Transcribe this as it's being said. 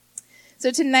So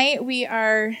tonight we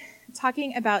are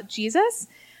talking about Jesus.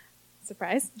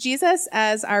 Surprise. Jesus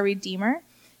as our Redeemer.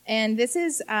 And this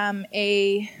is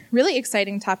a really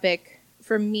exciting topic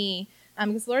for me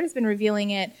because the Lord has been revealing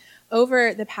it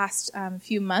over the past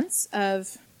few months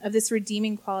of this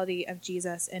redeeming quality of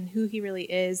Jesus and who he really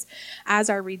is as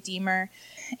our Redeemer.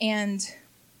 And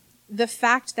the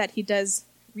fact that he does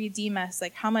redeem us,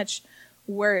 like how much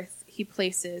worth he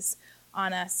places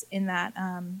on us in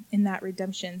that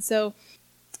redemption. So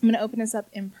I'm going to open us up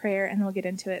in prayer and we'll get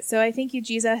into it. So I thank you,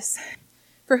 Jesus,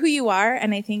 for who you are,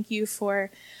 and I thank you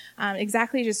for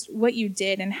exactly just what you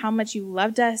did and how much you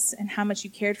loved us and how much you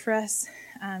cared for us.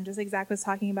 Just like Zach was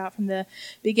talking about from the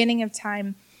beginning of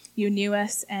time, you knew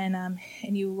us and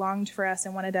you longed for us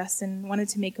and wanted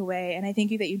to make a way. And I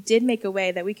thank you that you did make a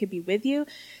way that we could be with you.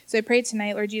 So I pray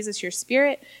tonight, Lord Jesus, your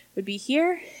Spirit would be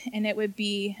here, and it would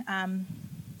be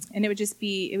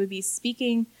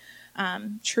speaking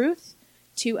truth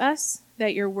to us,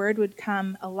 that your word would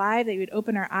come alive, that you would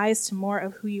open our eyes to more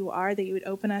of who you are, that you would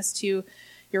open us to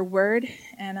your word,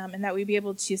 and that we'd be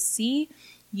able to see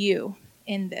you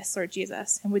in this, Lord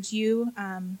Jesus. And would you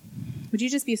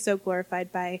just be so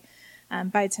glorified by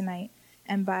tonight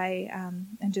and by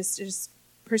and just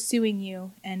pursuing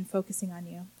you and focusing on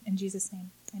you. In Jesus'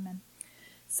 name, amen.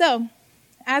 So,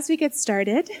 as we get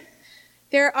started,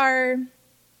 there are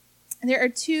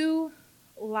two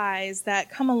lies that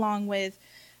come along with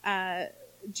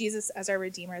Jesus as our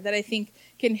Redeemer that I think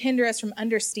can hinder us from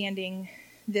understanding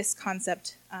this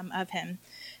concept of him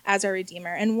as our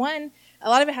Redeemer. And one, a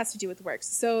lot of it has to do with works.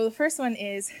 So the first one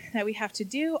is that we have to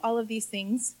do all of these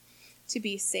things to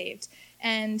be saved.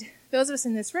 And those of us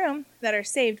in this room that are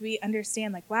saved, we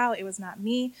understand like, wow, it was not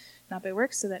me, not by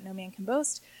works, so that no man can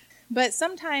boast. But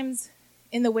sometimes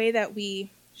in the way that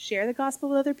we share the gospel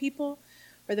with other people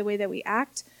or the way that we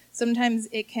act, sometimes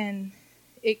it can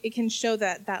show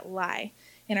that lie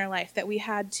in our life, that we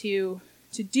had to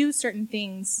do certain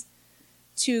things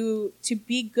to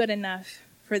be good enough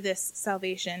for this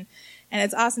salvation. And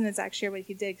it's awesome that Zach shared what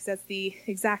he did, because that's the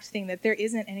exact thing, that there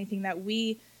isn't anything that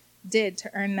we did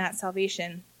to earn that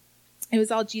salvation. It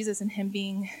was all Jesus and him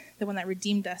being the one that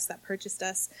redeemed us, that purchased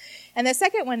us. And the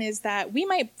second one is that we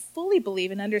might fully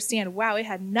believe and understand, wow, it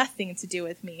had nothing to do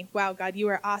with me. Wow, God, you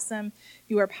are awesome.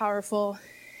 You are powerful.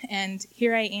 And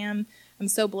here I am. I'm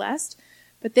so blessed.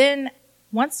 But then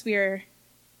once we are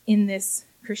in this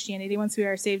Christianity, once we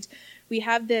are saved, we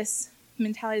have this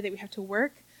mentality that we have to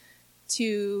work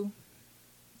to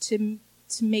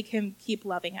make him keep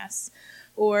loving us,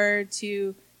 or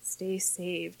to stay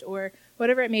saved, or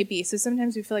whatever it may be. So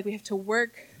sometimes we feel like we have to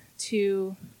work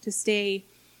to stay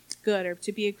good, or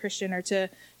to be a Christian, or to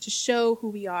show who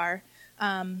we are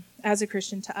as a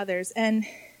Christian to others. And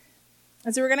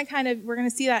so we're going to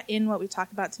see that in what we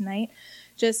talk about tonight,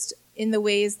 just in the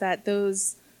ways that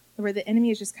where the enemy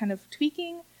is just kind of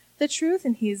tweaking the truth,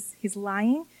 and he's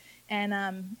lying,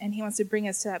 and he wants to bring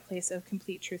us to that place of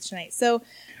complete truth tonight. So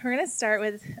we're going to start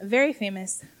with a very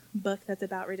famous book that's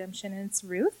about redemption, and it's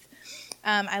Ruth.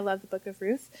 I love the book of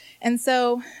Ruth. And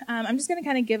so I'm just going to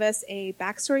kind of give us a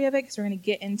backstory of it, because we're going to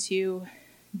get into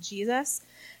Jesus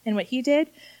and what he did.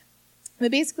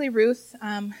 But basically, Ruth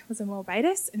was a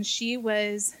Moabitess, and she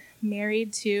was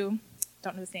married to,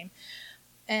 don't know his name.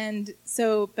 And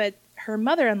so, but her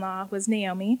mother-in-law was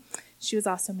Naomi. She was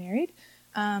also married.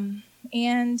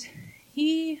 And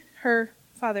her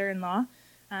father-in-law,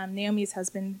 Naomi's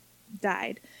husband,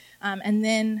 died. And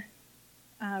then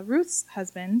Ruth's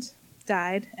husband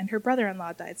died, and her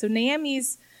brother-in-law died. So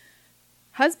Naomi's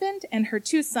husband and her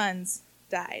two sons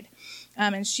died.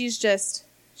 And she's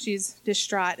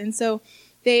distraught. And so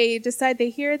they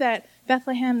hear that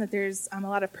Bethlehem, that there's a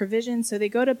lot of provision. So they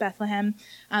go to Bethlehem.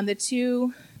 The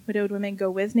two widowed women go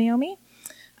with Naomi.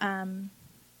 And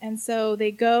so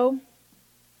they go,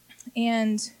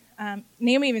 and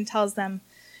Naomi even tells them,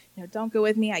 don't go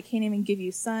with me. I can't even give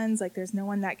you sons. Like, there's no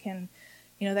one that can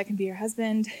be your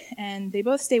husband. And they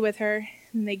both stay with her,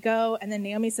 and they go. And then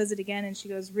Naomi says it again, and she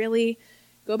goes, really?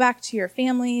 Go back to your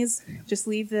families. Just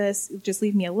leave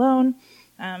me alone.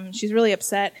 She's really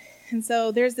upset. And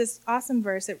so there's this awesome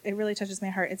verse. It really touches my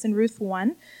heart. It's in Ruth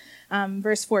 1,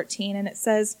 verse 14. And it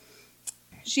says,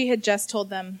 she had just told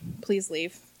them, please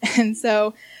leave. And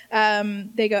so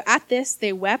they go, at this,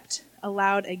 they wept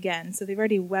aloud again. So they've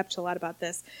already wept a lot about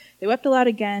this. They wept aloud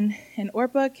again, and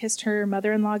Orpah kissed her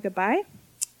mother-in-law goodbye.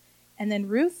 And then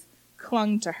Ruth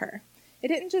clung to her. It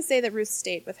didn't just say that Ruth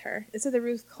stayed with her. It said that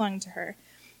Ruth clung to her.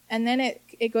 And then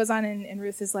it goes on, and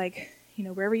Ruth is like,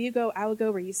 wherever you go, I will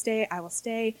go. Where you stay, I will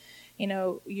stay.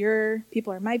 Your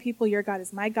people are my people. Your God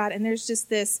is my God. And there's just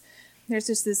this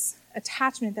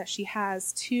attachment that she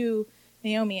has to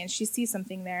Naomi, and she sees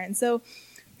something there. And so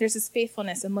there's this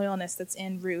faithfulness and loyalness that's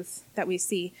in Ruth that we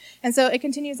see. And so it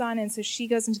continues on, and so she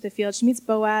goes into the field. She meets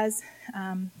Boaz.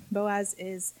 Boaz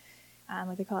is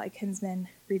what they call a kinsman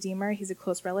redeemer. He's a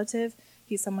close relative.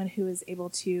 He's someone who is able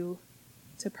to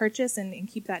purchase and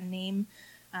keep that name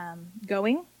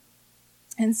going.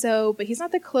 And so, but he's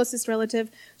not the closest relative.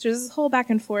 So there's this whole back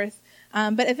and forth.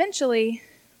 But eventually,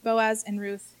 Boaz and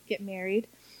Ruth get married,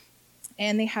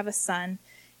 and they have a son.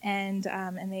 And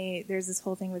there's this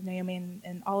whole thing with Naomi,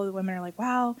 and all of the women are like,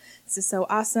 wow, this is so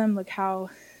awesome. Look how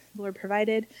the Lord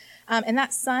provided. And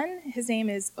that son, his name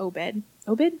is Obed.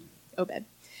 Obed.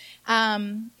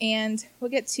 And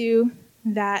we'll get to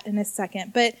that in a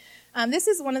second. But this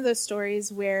is one of those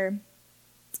stories where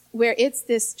it's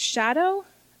this shadow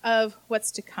of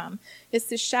what's to come. It's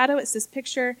this shadow, it's this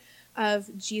picture of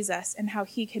Jesus and how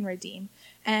he can redeem.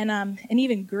 And an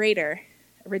even greater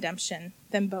redemption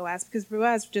than Boaz, because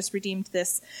Boaz just redeemed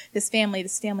this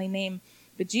family name,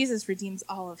 but Jesus redeems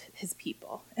all of his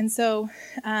people. And so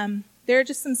there are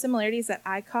just some similarities that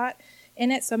I caught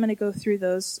in it, so I'm going to go through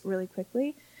those really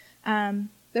quickly.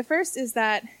 The first is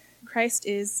that Christ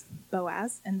is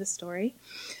Boaz in the story,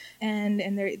 and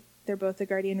they're both the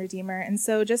guardian redeemer. And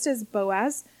so just as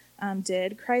Boaz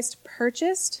did, Christ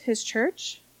purchased his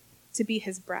church to be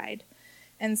his bride.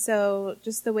 And so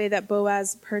just the way that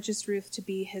Boaz purchased Ruth to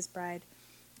be his bride,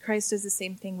 Christ does the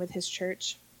same thing with his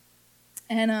church.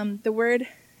 And the word,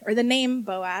 or the name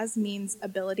Boaz, means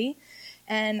ability.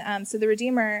 And so the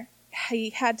Redeemer, he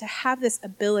had to have this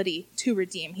ability to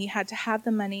redeem. He had to have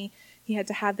the money. He had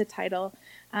to have the title.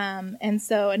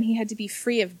 And he had to be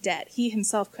free of debt. He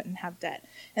himself couldn't have debt.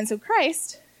 And so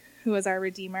Christ, who was our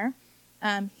Redeemer,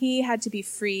 he had to be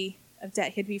free of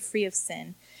debt. He had to be free of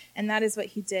sin. And that is what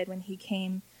he did when he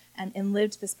came and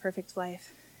lived this perfect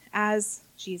life as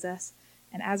Jesus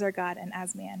and as our God and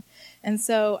as man. And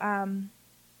so,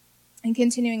 and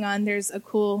continuing on, there's a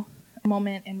cool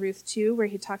moment in Ruth 2 where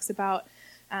he talks about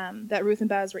that Ruth and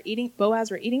Boaz were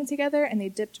eating together, and they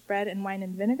dipped bread in wine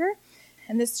and vinegar.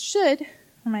 And this should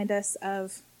remind us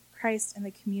of Christ and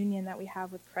the communion that we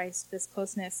have with Christ, this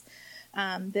closeness,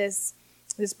 this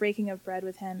breaking of bread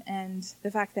with him, and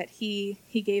the fact that he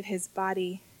gave his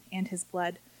body and his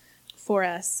blood for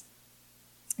us.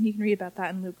 And you can read about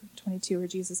that in Luke 22 where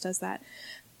Jesus does that.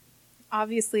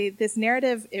 Obviously, this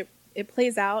narrative, it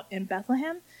plays out in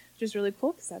Bethlehem, which is really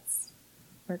cool because that's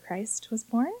where Christ was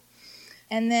born.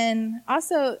 And then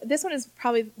also, this one is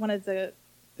probably one of the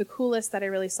coolest that I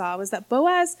really saw, was that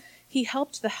Boaz, he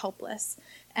helped the helpless.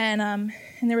 And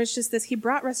there was just this, he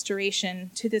brought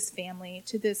restoration to this family,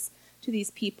 to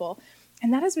these people.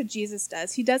 And that is what Jesus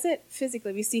does. He does it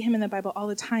physically. We see him in the Bible all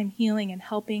the time, healing and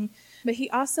helping. But he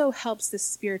also helps the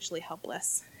spiritually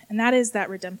helpless. And that is that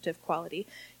redemptive quality.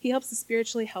 He helps the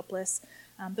spiritually helpless,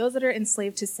 those that are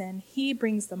enslaved to sin. He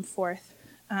brings them forth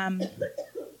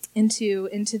into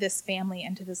this family,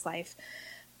 into this life.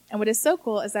 And what is so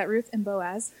cool is that Ruth and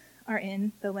Boaz are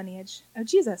in the lineage of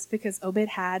Jesus, because Obed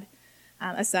had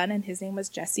a son, and his name was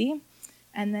Jesse.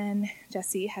 And then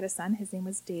Jesse had a son, his name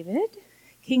was David,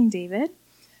 King David.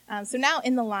 So now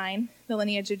in the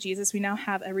lineage of Jesus, we now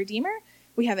have a Redeemer.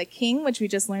 We have a king, which we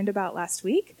just learned about last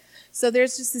week. So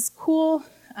there's just this cool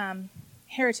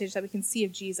heritage that we can see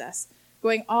of Jesus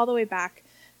going all the way back,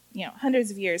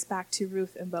 hundreds of years back to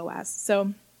Ruth and Boaz.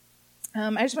 So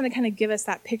I just want to kind of give us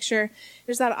that picture.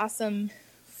 There's that awesome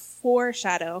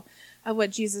foreshadow of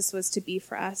what Jesus was to be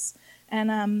for us.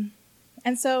 And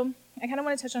so I kind of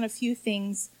want to touch on a few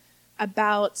things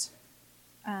about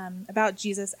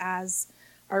Jesus as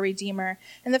our Redeemer.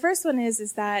 And the first one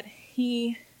is that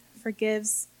he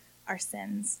forgives our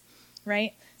sins,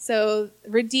 right? So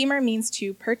Redeemer means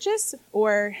to purchase,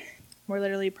 or more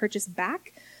literally purchase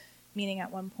back, meaning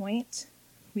at one point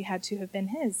we had to have been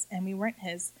his and we weren't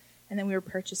his, and then we were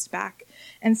purchased back.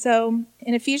 And so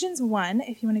in Ephesians 1,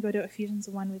 if you want to go to Ephesians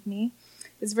 1 with me,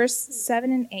 is verse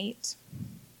 7 and 8.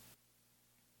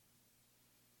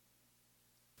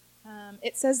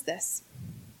 It says this: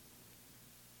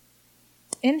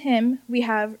 "In him we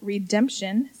have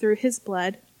redemption through his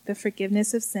blood, the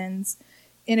forgiveness of sins,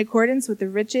 in accordance with the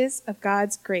riches of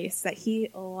God's grace that he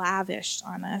lavished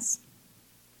on us."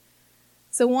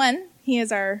 So one, he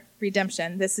is our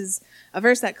redemption. This is a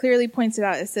verse that clearly points it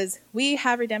out. It says, we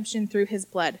have redemption through his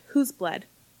blood. Whose blood?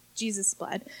 Jesus'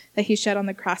 blood that he shed on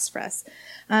the cross for us.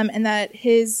 And that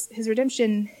his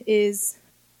redemption is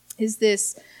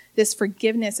this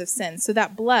forgiveness of sins. So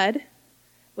that blood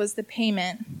was the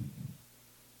payment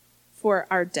for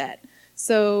our debt.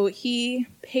 So he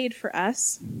paid for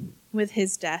us with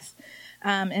his death,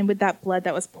 and with that blood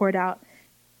that was poured out.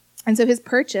 And so his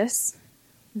purchase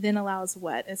then allows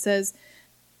what? It says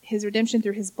his redemption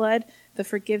through his blood, the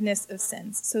forgiveness of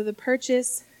sins. So the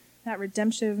purchase, that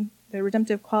redemption, the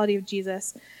redemptive quality of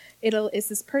Jesus, it's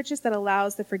this purchase that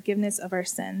allows the forgiveness of our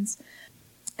sins.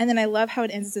 And then I love how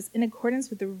it ends. It says, in accordance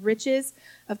with the riches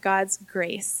of God's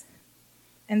grace.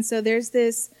 And so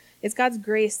it's God's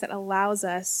grace that allows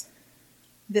us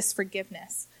this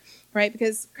forgiveness, right?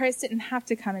 Because Christ didn't have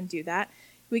to come and do that.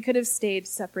 We could have stayed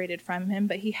separated from him,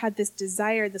 but he had this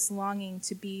desire, this longing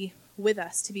to be with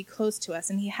us, to be close to us,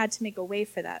 and he had to make a way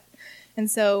for that. And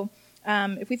so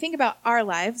if we think about our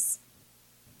lives,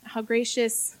 how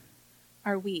gracious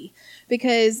are we?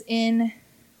 Because in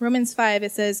Romans 5,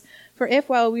 it says, for if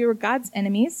while we were God's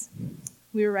enemies,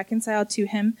 we were reconciled to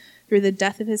him through the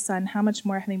death of his son, how much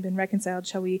more, having been reconciled,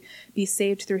 shall we be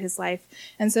saved through his life?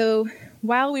 And so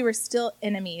while we were still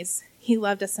enemies, he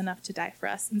loved us enough to die for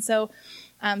us. And so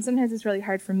sometimes it's really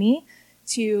hard for me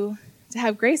to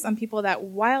have grace on people that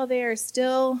while they are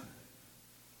still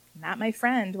not my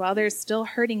friend, while they're still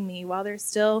hurting me, while they're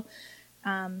still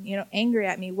angry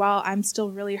at me, while I'm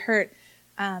still really hurt,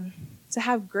 to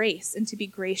have grace and to be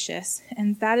gracious.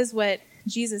 And that is what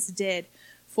Jesus did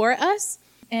for us.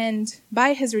 And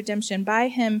by his redemption, by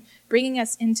him bringing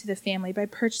us into the family, by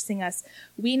purchasing us,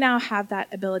 we now have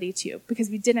that ability too, because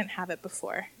we didn't have it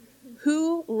before.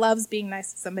 Who loves being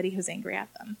nice to somebody who's angry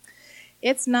at them?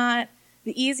 It's not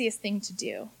the easiest thing to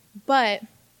do, but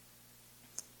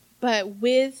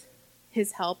with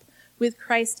his help, with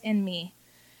Christ in me,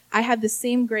 I have the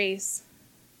same grace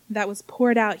that was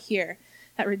poured out here,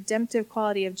 that redemptive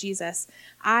quality of Jesus.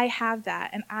 I have that,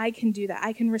 and I can do that.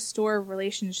 I can restore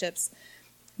relationships.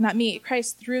 Not me,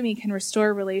 Christ through me can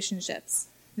restore relationships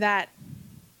that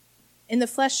in the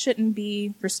flesh shouldn't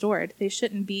be restored. They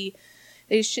shouldn't be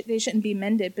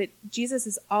mended. But Jesus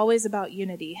is always about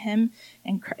unity. Him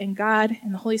and God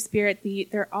and the Holy Spirit,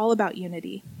 they're all about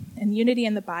unity, and unity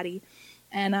in the body.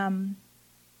 And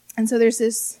so there's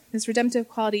this redemptive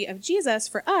quality of Jesus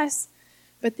for us,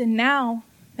 but then now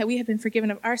that we have been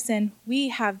forgiven of our sin, we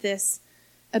have this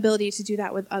ability to do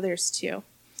that with others too.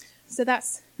 So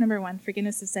that's number one,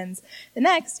 forgiveness of sins. The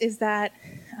next is that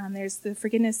there's the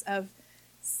forgiveness of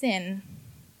sin,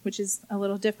 which is a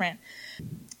little different.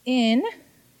 If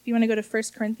you want to go to 1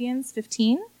 Corinthians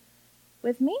 15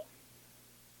 with me,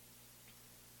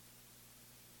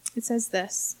 it says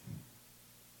this.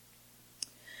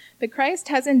 But Christ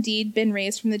has indeed been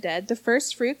raised from the dead, the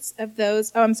first fruits of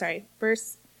those,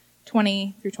 verse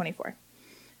 20 through 24.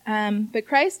 But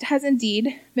Christ has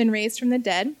indeed been raised from the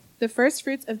dead, the first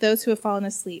fruits of those who have fallen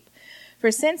asleep. For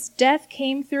since death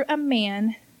came through a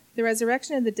man, the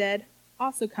resurrection of the dead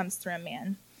also comes through a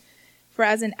man. For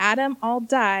as in Adam all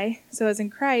die, so as in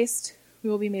Christ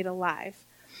we will be made alive.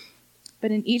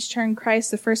 But in each turn Christ,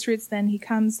 the first fruits, then he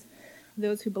comes,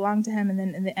 those who belong to him, and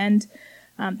then in the end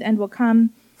will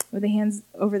come with the hands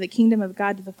over the kingdom of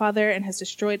God to the Father, and has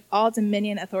destroyed all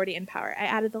dominion, authority, and power. I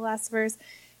added the last verse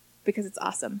because it's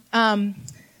awesome.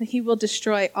 He will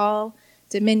destroy all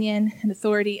dominion and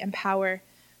authority and power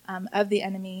of the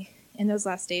enemy in those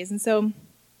last days. And so,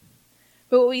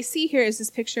 but what we see here is this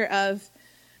picture of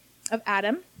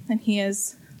Adam, and he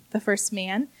is the first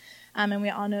man. And we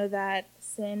all know that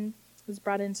sin was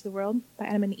brought into the world by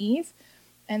Adam and Eve.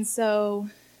 And so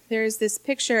there's this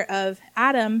picture of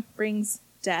Adam brings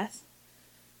death.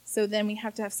 So then we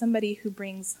have to have somebody who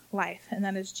brings life, and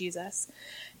that is Jesus.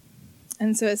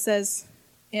 And so it says,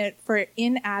 for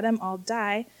in Adam all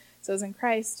die, so as in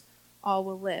Christ all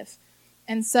will live.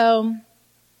 And so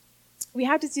we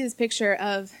have to see this picture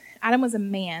of Adam was a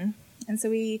man. And so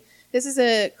this is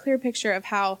a clear picture of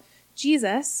how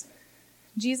Jesus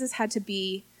had to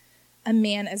be a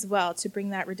man as well to bring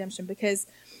that redemption. Because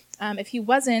if he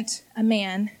wasn't a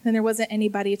man, then there wasn't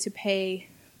anybody to pay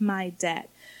my debt.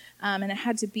 And it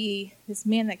had to be this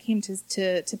man that came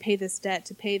to pay this debt,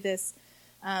 to pay this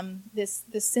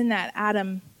sin that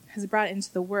Adam has brought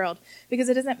into the world. Because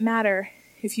it doesn't matter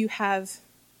if you have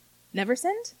never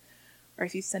sinned or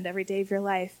if you've sinned every day of your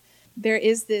life. There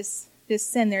is this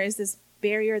sin, there is this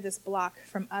barrier, this block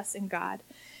from us and God.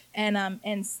 And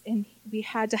we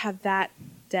had to have that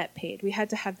debt paid. We had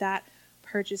to have that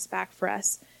purchased back for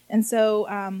us. And so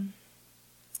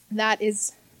that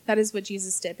is what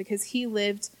Jesus did, because he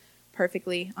lived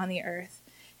perfectly on the earth.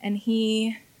 And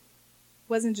he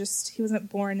wasn't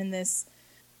born in this,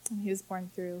 he was born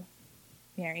through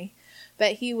Mary,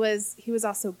 but he was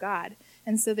also God.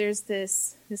 And so there's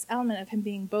this element of him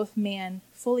being both man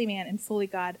and fully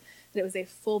God, that it was a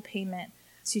full payment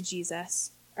to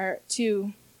Jesus, or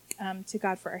to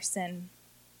God for our sin.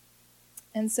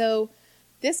 And so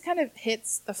this kind of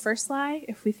hits the first lie,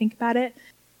 if we think about it.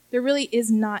 there really is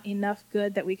not enough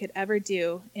good that we could ever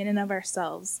do in and of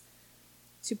ourselves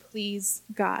to please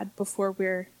God before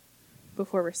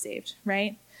we're saved,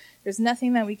 right? There's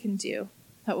nothing that we can do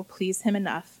that will please him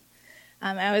enough.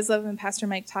 I always love when Pastor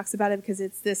Mike talks about it, because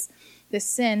it's this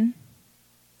sin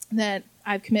that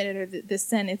I've committed, or this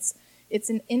sin. It's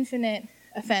an infinite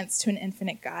offense to an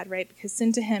infinite God, right? Because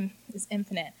sin to him is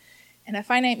infinite. And a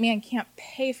finite man can't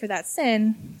pay for that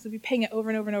sin, so we'll be paying it over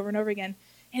and over and over and over again,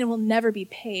 and it will never be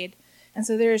paid. And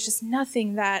so there is just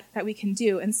nothing that we can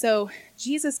do. And so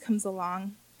Jesus comes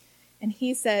along, and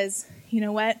he says, you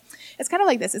know what? It's kind of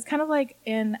like this. It's kind of like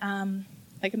in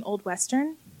like an old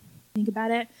Western. Think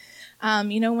about it.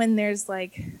 When there's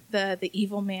like the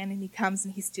evil man, and he comes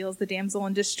and he steals the damsel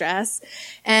in distress,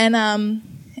 and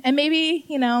maybe,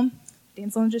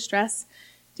 damsel in distress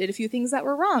did a few things that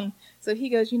were wrong. So he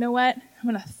goes, you know what? I'm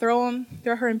going to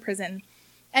throw her in prison.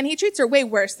 And he treats her way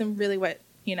worse than really what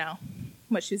she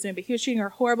was doing. But he was treating her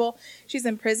horrible. She's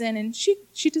in prison, and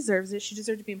she deserves it. She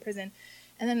deserved to be in prison.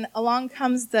 And then along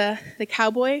comes the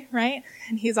cowboy, right?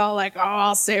 And he's all like, oh,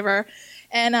 I'll save her.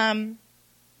 And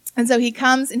so he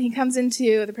comes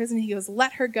into the prison. He goes,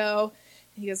 let her go.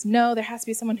 And he goes, no, there has to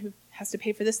be someone who has to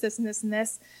pay for this, this, and this, and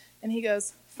this. And he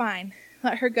goes, fine,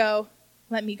 let her go.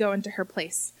 Let me go into her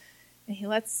place. And he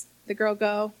lets the girl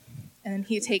go, and then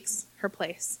he takes her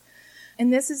place.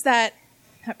 And this is that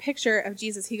picture of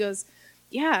Jesus. He goes,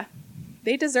 yeah,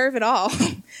 they deserve it all.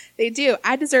 They do.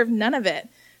 I deserve none of it.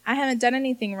 I haven't done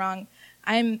anything wrong.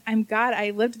 I'm God. I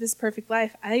lived this perfect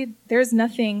life. There's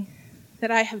nothing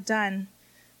that I have done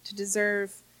to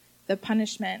deserve the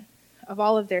punishment of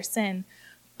all of their sin.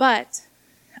 But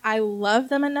I love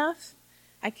them enough.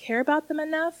 I care about them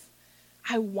enough.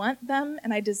 I want them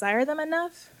and I desire them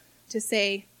enough to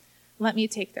say, let me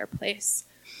take their place.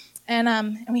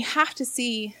 And we have to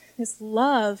see this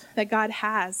love that God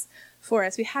has for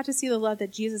us. We have to see the love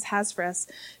that Jesus has for us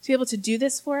to be able to do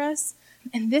this for us.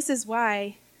 And this is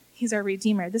why he's our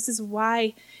Redeemer. This is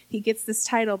why he gets this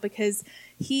title, because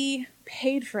he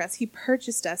paid for us. He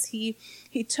purchased us. He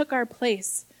took our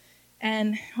place.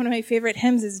 And one of my favorite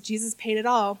hymns is Jesus paid it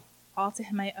all to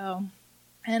him I owe.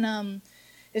 And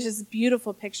it's just a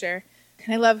beautiful picture.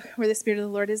 And I love where the Spirit of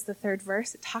the Lord is, the third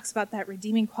verse. It talks about that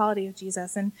redeeming quality of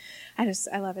Jesus. And I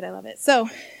love it. I love it. So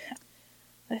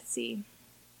let's see.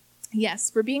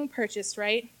 Yes, we're being purchased,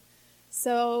 right?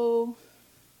 So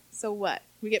what?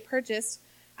 We get purchased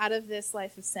out of this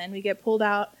life of sin. We get pulled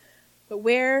out. But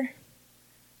where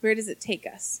does it take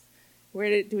us? Do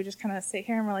we just kind of sit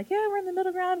here and we're like, yeah, we're in the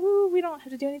middle ground. Woo, we don't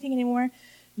have to do anything anymore.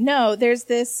 No, there's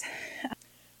this,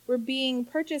 we're being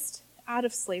purchased out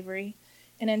of slavery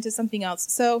and into something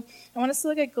else. So I want us to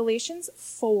look at Galatians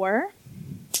 4.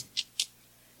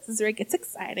 This is where it gets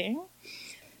exciting.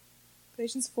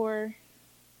 Galatians 4,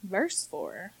 verse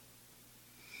 4.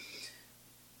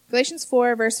 Galatians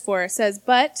 4, verse 4 says,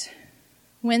 but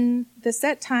when the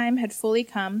set time had fully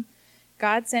come,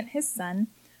 God sent his Son,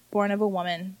 born of a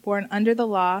woman, born under the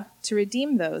law, to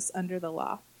redeem those under the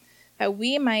law, that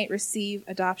we might receive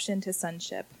adoption to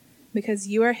sonship. Because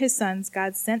you are his sons,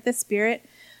 God sent the Spirit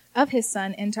of his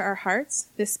Son into our hearts,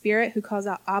 the Spirit who calls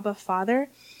out, Abba, Father.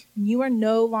 And you are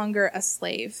no longer a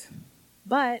slave,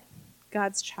 but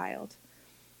God's child.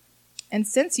 And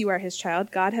since you are his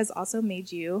child, God has also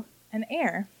made you an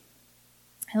heir.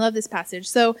 I love this passage.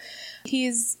 So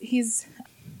he's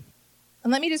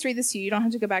and let me just read this to you. You don't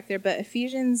have to go back there, but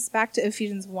back to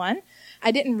Ephesians 1.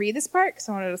 I didn't read this part because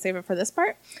I wanted to save it for this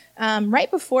part.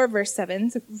 Right before verse 7.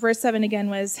 So verse 7 again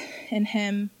was, in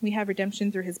him we have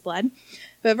redemption through his blood.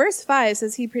 But verse 5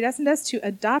 says, he predestined us to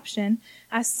adoption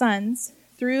as sons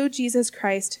through Jesus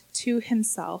Christ to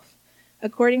himself,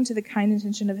 according to the kind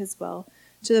intention of his will,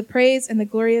 to the praise and the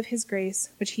glory of his grace,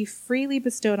 which he freely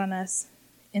bestowed on us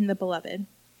in the beloved.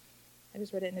 I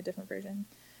just read it in a different version.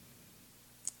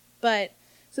 But,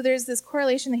 so there's this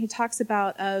correlation that he talks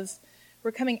about of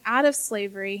we're coming out of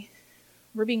slavery,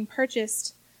 we're being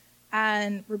purchased,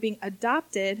 and we're being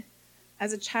adopted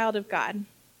as a child of God.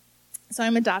 So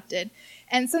I'm adopted.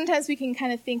 And sometimes we can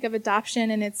kind of think of adoption,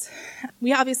 and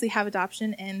we obviously have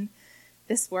adoption in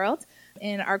this world,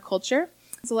 in our culture.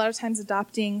 So a lot of times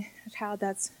adopting a child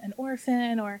that's an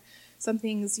orphan or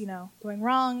something's, going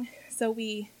wrong. So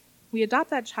we adopt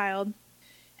that child,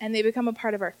 and they become a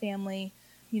part of our family,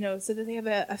 so that they have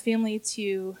a family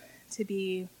to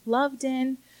be loved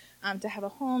in, to have a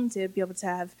home, to be able to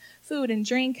have food and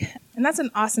drink. And that's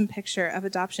an awesome picture of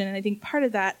adoption. And I think part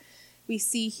of that we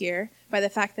see here by the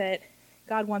fact that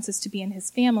God wants us to be in his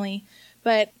family.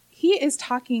 But he is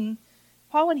talking,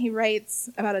 Paul, when he writes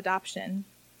about adoption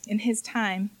in his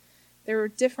time, there were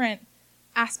different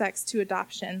aspects to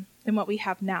adoption than what we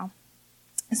have now.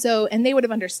 So, and they would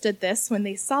have understood this when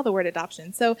they saw the word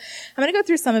adoption. So I'm going to go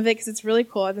through some of it because it's really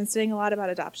cool. I've been studying a lot about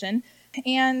adoption.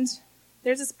 And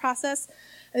there's this process.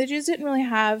 The Jews didn't really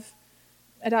have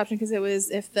adoption because it was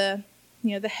if the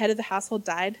head of the household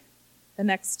died, the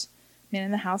next man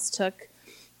in the house took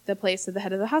the place of the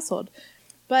head of the household.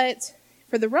 But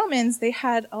for the Romans, they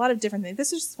had a lot of different things.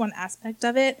 This is just one aspect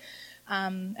of it. I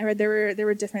read there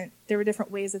were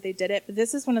different ways that they did it, but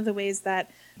this is one of the ways that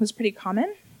was pretty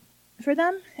common for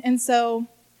them. And so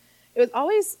it was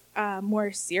always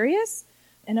more serious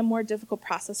and a more difficult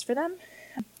process for them,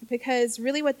 because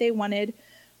really what they wanted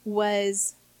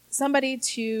was somebody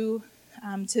to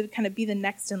kind of be the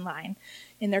next in line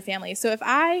in their family. So if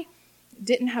I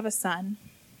didn't have a son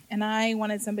and I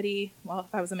wanted somebody, well,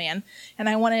 if I was a man, and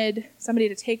I wanted somebody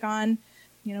to take on,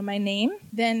 my name,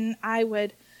 then I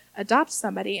would adopt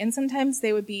somebody. And sometimes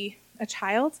they would be a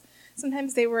child.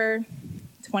 Sometimes they were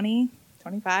 20,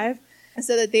 25,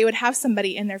 so that they would have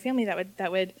somebody in their family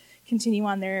that would continue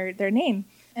on their name.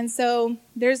 And so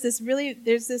there's this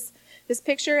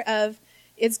picture of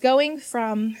it's going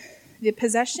from the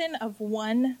possession of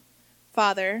one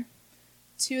father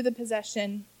to the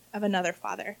possession of another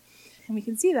father. And we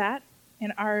can see that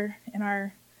in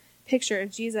our picture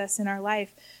of Jesus in our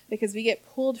life, because we get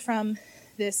pulled from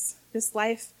this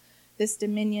life, this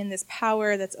dominion, this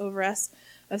power that's over us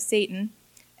of Satan,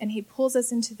 and he pulls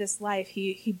us into this life.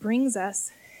 He brings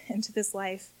us into this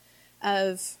life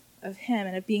of him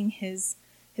and of being his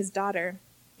daughter.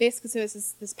 Basically, so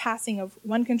it's this passing of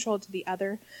one control to the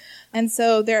other. And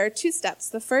so there are two steps.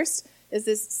 The first is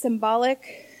this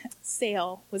symbolic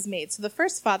sale was made. So the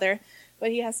first father, what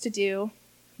he has to do,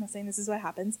 I'm not saying this is what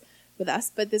happens with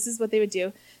us, but this is what they would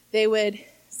do. They would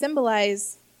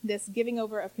symbolize this giving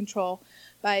over of control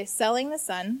by selling the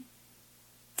son,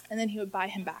 and then he would buy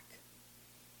him back.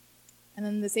 And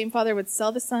then the same father would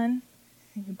sell the son,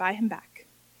 and he would buy him back.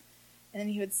 And then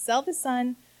he would sell the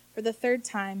son for the third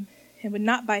time and would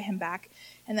not buy him back.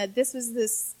 And that this was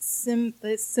this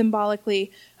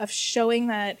symbolically of showing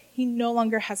that he no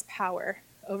longer has power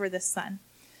over this son.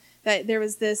 That there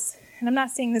was this, and I'm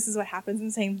not saying this is what happens. I'm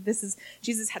saying this is,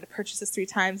 Jesus had to purchase this 3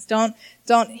 times. Don't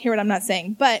hear what I'm not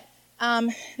saying. But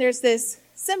there's this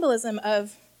symbolism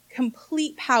of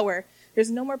complete power.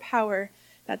 There's no more power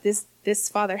that this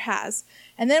father has.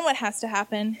 And then what has to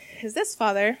happen is this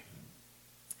father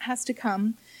has to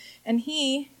come, and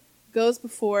he goes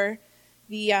before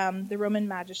the Roman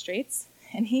magistrates,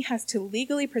 and he has to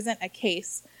legally present a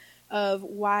case of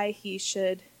why he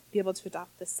should be able to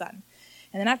adopt this son.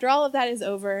 And then after all of that is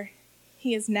over,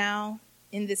 he is now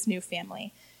in this new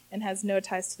family and has no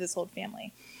ties to this old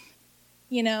family.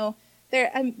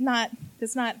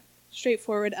 It's not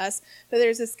straightforward us, but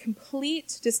there's this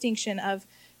complete distinction of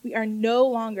we are no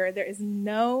longer, there is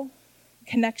no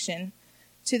connection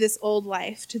to this old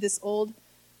life, to this old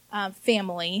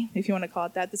family, if you want to call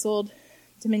it that, this old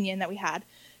dominion that we had.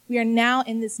 We are now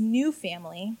in this new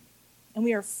family, and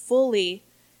we are fully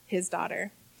his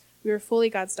daughter. We are fully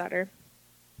God's daughter.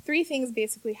 3 things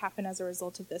basically happen as a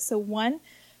result of this. So 1,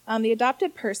 the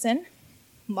adopted person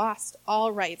lost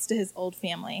all rights to his old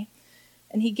family,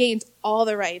 and he gained all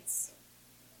the rights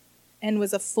and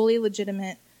was a fully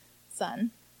legitimate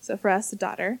son. So for us, a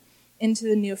daughter, into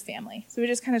the new family. So we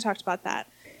just kind of talked about that.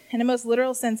 In a most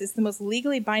literal sense, it's the most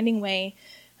legally binding way.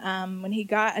 When he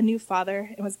got a new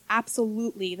father, it was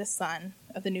absolutely the son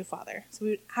of the new father. So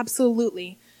we would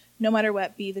absolutely, no matter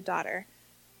what, be the daughter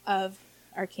of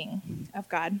our King, of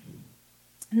God.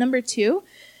 Number 2,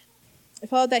 it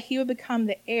followed that he would become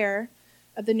the heir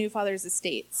of the new father's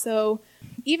estate. So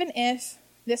even if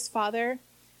this father,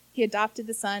 he adopted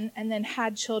the son and then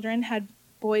had children, had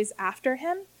boys after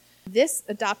him, this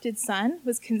adopted son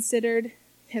was considered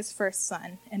his first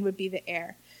son and would be the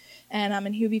heir.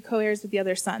 And he would be co-heirs with the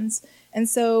other sons. And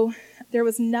so there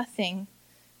was nothing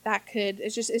that could,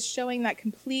 it's showing that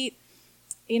complete,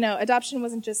 adoption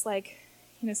wasn't just like,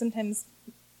 sometimes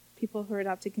people who are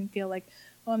adopted can feel like,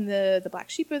 oh, I'm the black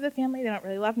sheep of the family. They don't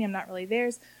really love me. I'm not really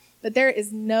theirs. But there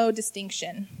is no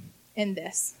distinction in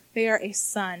this. They are a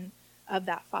son of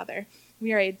that father.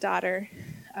 We are a daughter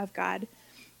of God.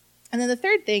 And then the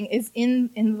third thing is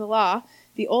in the law,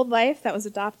 the old life that was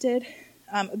adopted,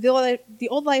 the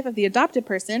old life of the adopted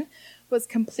person was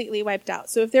completely wiped out.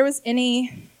 So if there was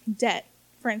any debt,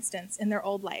 for instance, in their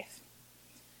old life,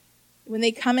 when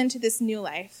they come into this new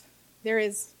life, there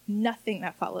is nothing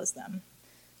that follows them.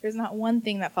 There's not one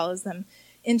thing that follows them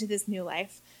into this new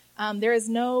life. There is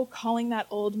no calling that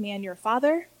old man your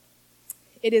father.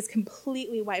 It is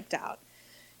completely wiped out.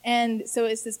 And so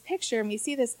it's this picture, and we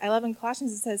see this, I love in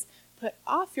Colossians, it says, put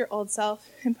off your old self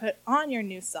and put on your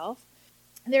new self,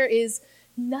 there is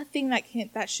nothing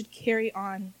that should carry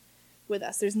on with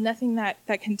us. There's nothing that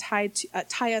can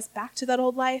tie us back to that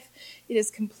old life. It is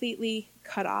completely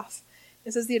cut off.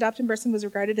 It says the adopted person was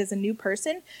regarded as a new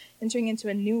person entering into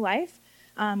a new life,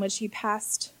 which the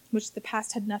past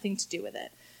had nothing to do with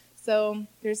it. So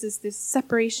there's this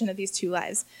separation of these two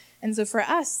lives. And so for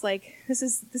us, like, this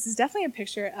is definitely a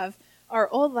picture of our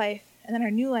old life and then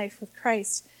our new life with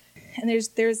Christ. And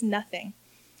there's nothing.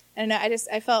 And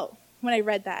I felt when I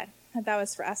read that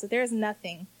was for us, that there is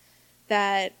nothing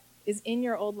that is in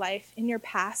your old life, in your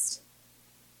past,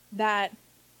 that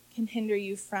can hinder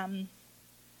you from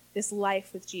this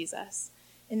life with Jesus,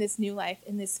 in this new life,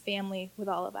 in this family with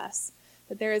all of us.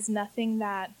 That there is nothing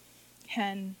that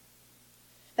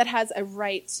has a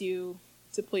right to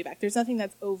pull you back. There's nothing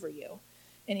that's over you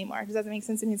anymore. Does that make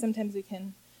sense? I mean, sometimes we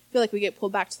can feel like we get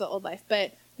pulled back to the old life,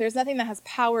 but there's nothing that has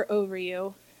power over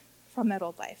you from that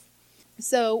old life.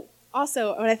 So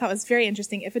also, what I thought was very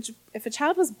interesting, if a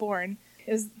child was born,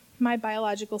 it was my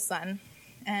biological son,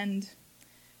 and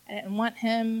I didn't want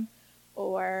him,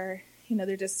 or,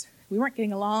 we weren't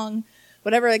getting along,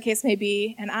 whatever the case may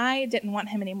be, and I didn't want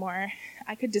him anymore,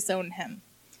 I could disown him.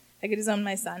 I could disown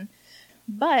my son.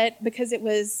 But because it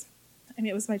was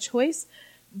my choice,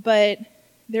 but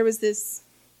there was this,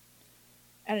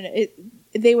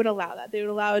 they would allow that. They would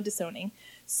allow a disowning.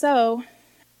 So,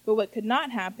 but what could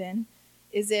not happen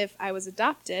is if I was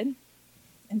adopted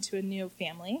into a new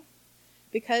family,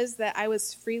 because that I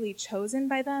was freely chosen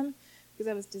by them, because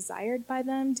I was desired by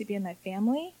them to be in my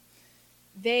family,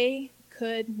 they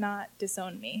could not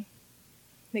disown me.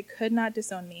 They could not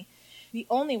disown me. The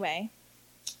only way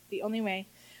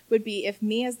would be if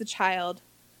me as the child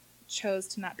chose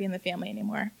to not be in the family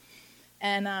anymore,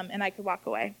 and I could walk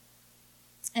away.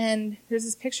 And there's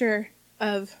this picture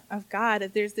of God,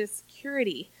 that there's this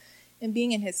security in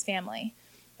being in his family.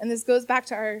 And this goes back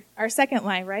to our second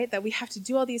line, right? That we have to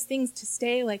do all these things to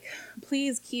stay, like,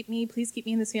 please keep me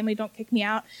in this family, don't kick me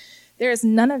out. There is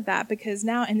none of that, because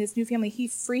now in this new family, he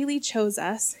freely chose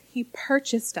us, he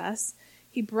purchased us,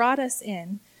 he brought us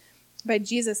in by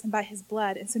Jesus and by his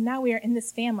blood. And so now we are in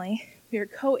this family, we are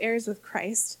co-heirs with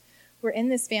Christ, we're in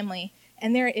this family,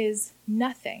 and there is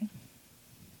nothing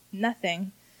that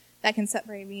can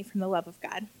separate me from the love of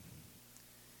God,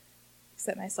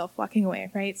 except myself walking away,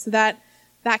 right? So that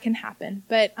can happen.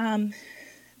 But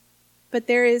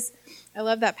there is, I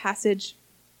love that passage,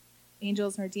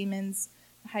 angels nor demons,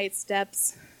 heights,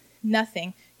 depths,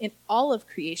 nothing in all of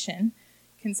creation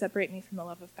can separate me from the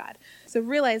love of God. So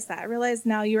realize that. Realize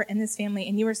now you are in this family,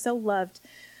 and you are so loved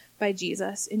by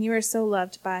Jesus, and you are so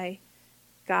loved by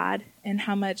God, and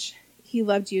how much he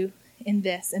loved you in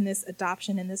this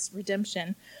adoption, in this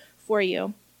redemption for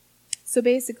you. So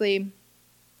basically,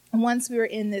 once we were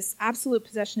in this absolute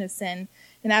possession of sin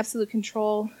and absolute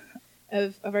control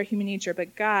of our human nature,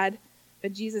 but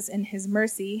Jesus in his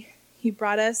mercy, he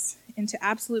brought us into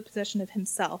absolute possession of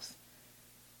himself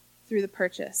through the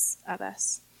purchase of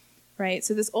us, right?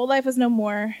 So this old life was no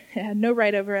more. It had no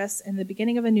right over us. In the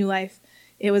beginning of a new life,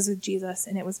 it was with Jesus,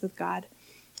 and it was with God.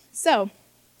 So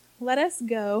let us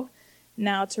go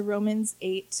now to Romans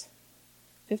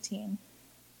 8:15.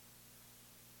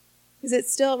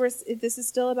 This is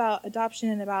still about adoption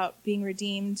and about being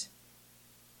redeemed,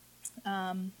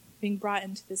 being brought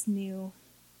into this new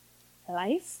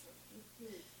life.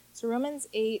 So Romans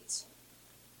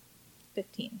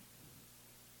 8:15.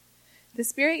 The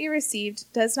Spirit you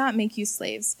received does not make you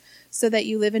slaves, so that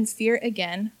you live in fear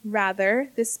again.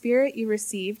 Rather, the Spirit you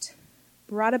received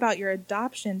brought about your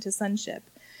adoption to sonship.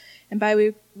 And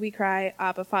by we cry,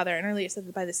 Abba, Father. And earlier it said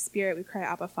that by the Spirit we cry,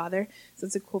 Abba, Father. So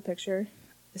it's a cool picture.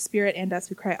 The Spirit and us,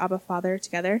 we cry, Abba, Father,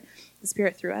 together. The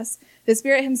Spirit through us. The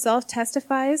Spirit himself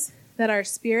testifies that our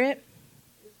spirit,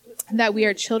 that we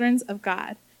are children of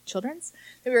God. That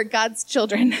we are God's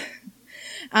children.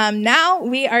 Now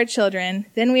we are children,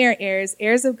 then we are heirs,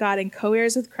 heirs of God and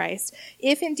co-heirs with Christ,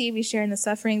 if indeed we share in the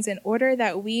sufferings, in order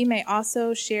that we may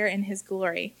also share in his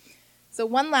glory. So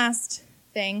one last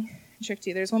thing, trick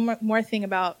two. There's one more thing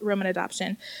about Roman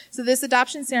adoption. So this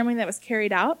adoption ceremony that was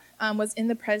carried out was in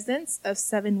the presence of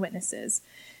 7 witnesses.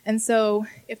 And so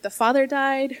if the father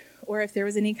died, or if there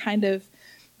was any kind of,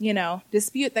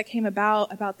 dispute that came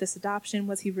about this adoption,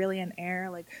 was he really an heir?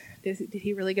 Like, did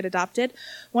he really get adopted?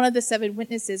 One of the 7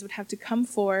 witnesses would have to come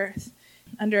forth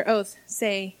under oath,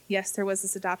 say, yes, there was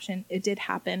this adoption. It did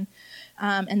happen.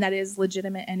 And that is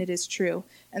legitimate and it is true.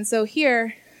 And so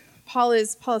here, Paul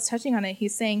is touching on it.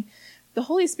 He's saying the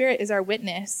Holy Spirit is our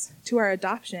witness to our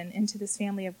adoption into this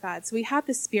family of God. So we have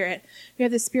the Spirit. We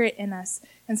have the Spirit in us.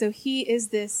 And so he is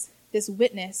this this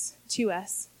witness to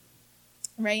us,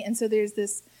 right? And so there's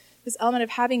this element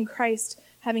of having Christ,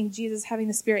 having Jesus, having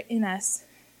the Spirit in us,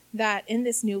 that in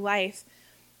this new life,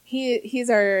 he's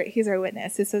our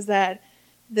witness. It says that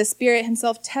the Spirit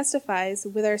himself testifies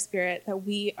with our spirit that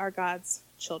we are God's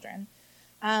children.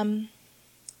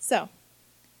 So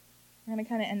I'm going to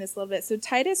kind of end this a little bit. So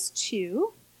Titus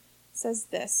 2 says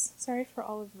this. Sorry for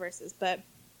all of the verses, but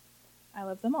I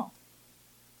love them all.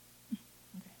 Okay,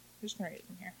 I'm just going to read it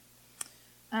from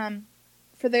here.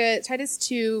 For the Titus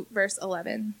 2, verse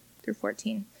 11 through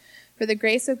 14. For the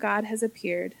grace of God has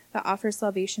appeared that offers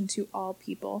salvation to all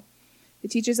people.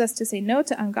 It teaches us to say no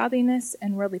to ungodliness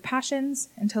and worldly passions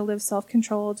and to live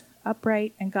self-controlled,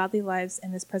 upright, and godly lives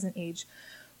in this present age,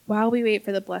 while we wait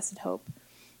for the blessed hope,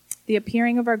 the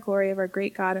appearing of our glory of our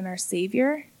great God and our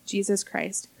Savior, Jesus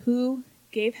Christ, who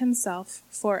gave himself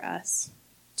for us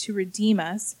to redeem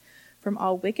us from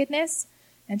all wickedness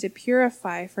and to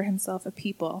purify for himself a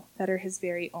people that are his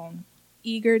very own,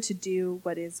 eager to do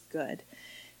what is good.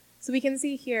 So we can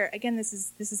see here, again, this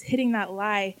is hitting that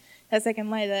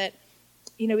second lie that,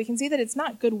 we can see that it's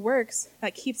not good works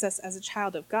that keeps us as a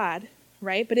child of God,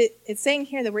 right? But it's saying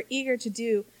here that we're eager to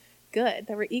do good,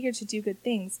 that we're eager to do good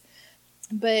things.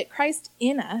 But Christ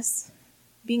in us,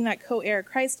 being that co-heir,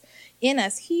 Christ in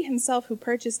us, he himself who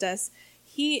purchased us,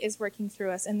 he is working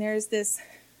through us. And there's this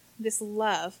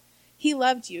love. He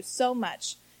loved you so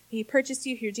much. He purchased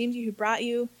you, he redeemed you, he brought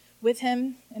you with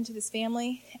him into this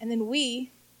family. And then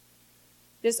we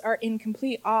just are in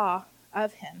complete awe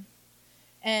of him.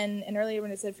 And earlier when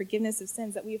it said forgiveness of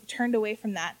sins, that we've turned away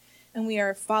from that and we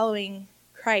are following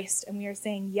Christ and we are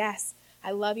saying, yes, I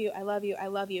love you, I love you, I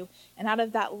love you. And out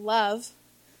of that love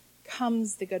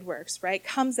comes the good works, right?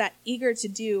 Comes that eager to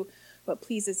do what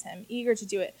pleases him, eager to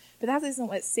do it. But that isn't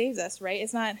what saves us, right?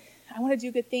 It's not, I want to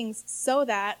do good things so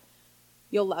that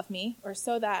you'll love me or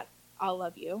so that I'll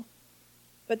love you.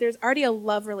 But there's already a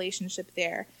love relationship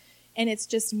there. And it's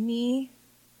just me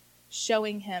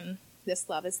showing him this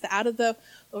love. It's the out of the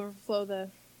overflow the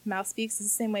mouth speaks. It's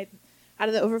the same way, out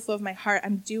of the overflow of my heart,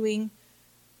 I'm doing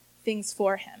things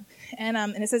for him. And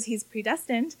it says he's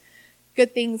predestined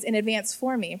good things in advance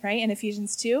for me, right? In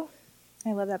Ephesians 2.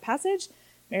 I love that passage.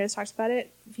 Meredith talks about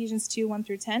it. Ephesians 2, 1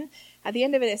 through 10. At the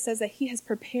end of it, it says that he has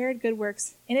prepared good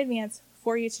works in advance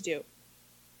for you to do.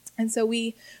 And so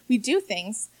we do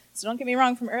things. So don't get me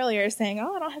wrong from earlier saying, I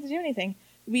don't have to do anything.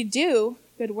 We do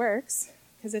good works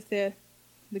because if the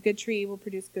good tree will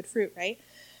produce good fruit, right?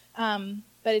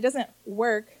 But it doesn't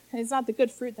work. It's not the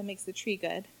good fruit that makes the tree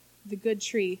good. The good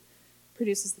tree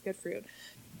produces the good fruit.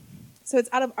 So it's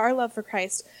out of our love for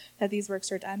Christ that these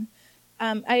works are done.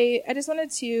 I just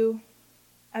wanted to,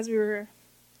 as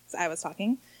I was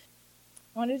talking,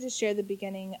 I wanted to share the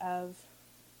beginning of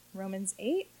Romans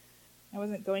 8. I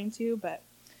wasn't going to, but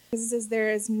it says,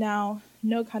 there is now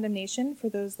no condemnation for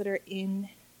those that are in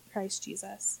Christ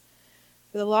Jesus.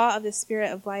 For the law of the Spirit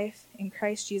of life in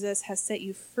Christ Jesus has set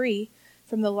you free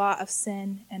from the law of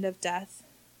sin and of death.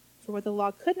 For what the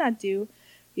law could not do,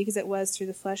 because it was through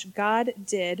the flesh, God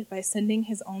did by sending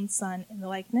his own Son in the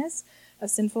likeness of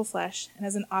sinful flesh and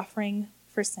as an offering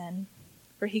for sin.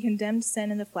 For he condemned sin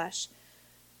in the flesh,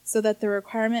 so that the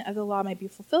requirement of the law might be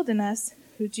fulfilled in us,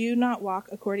 who do not walk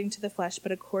according to the flesh,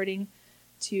 but according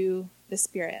to the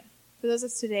Spirit. For those of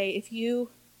us today, if you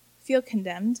feel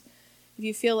condemned, if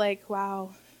you feel like,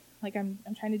 wow, like I'm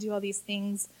trying to do all these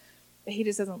things, but he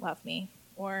just doesn't love me,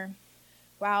 or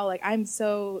wow, like I'm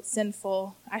so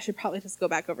sinful, I should probably just go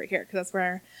back over here because that's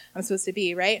where I'm supposed to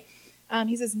be, right?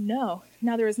 He says, no,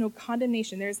 now there is no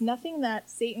condemnation. There is nothing that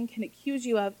Satan can accuse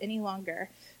you of any longer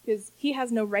because he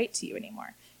has no right to you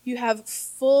anymore. You have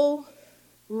full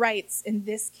rights in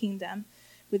this kingdom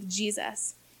with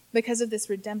Jesus because of this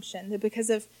redemption, because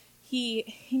of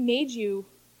he made you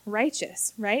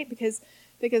righteous, right? Because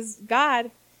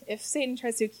God, if Satan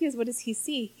tries to accuse, what does he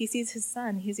see? He sees his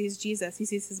Son. He sees Jesus. He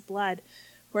sees his blood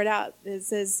poured out. It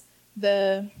says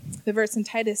the verse in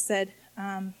Titus said,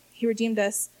 he redeemed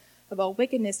us of all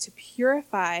wickedness to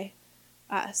purify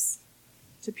us,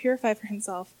 to purify for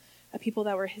himself a people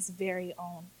that were his very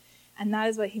own. And that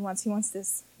is what he wants. He wants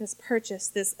this purchase,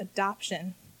 this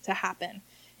adoption to happen.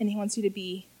 And he wants you to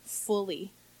be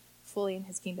fully in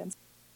his kingdom.